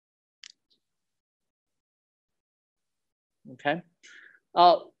okay?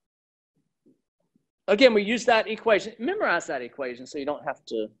 Again, we use that equation. Memorize that equation so you don't have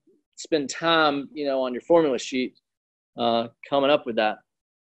to spend time, you know, on your formula sheet coming up with that.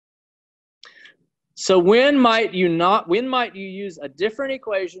 So when might you use a different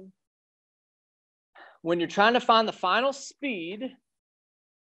equation when you're trying to find the final speed?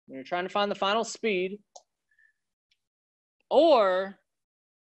 When you're trying to find the final speed, or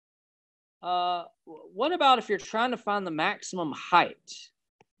what about if you're trying to find the maximum height?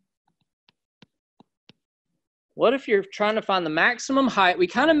 What if you're trying to find the maximum height? We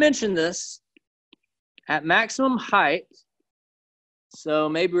kind of mentioned this at maximum height. So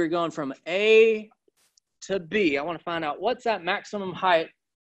maybe we're going from A to B. I want to find out what's that maximum height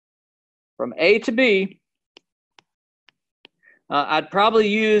from A to B. I'd probably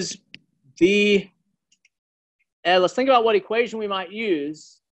use let's think about what equation we might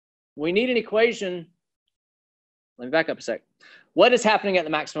use. We need an equation. Let me back up a sec. What is happening at the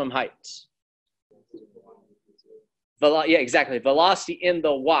maximum height? Yeah, exactly. Velocity in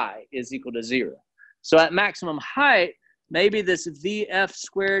the y is equal to 0. So at maximum height, maybe this VF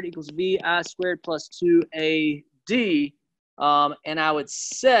squared equals VI squared plus 2AD. And I would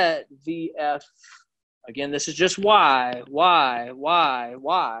set VF, again, this is just y.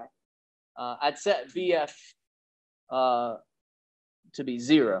 I'd set VF to be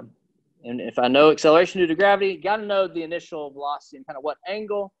 0. And if I know acceleration due to gravity, got to know the initial velocity and kind of what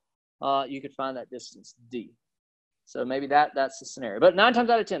angle you could find that distance d. So maybe that's the scenario. But 9 times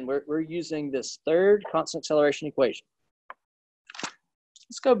out of 10, we're using this third constant acceleration equation.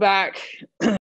 Let's go back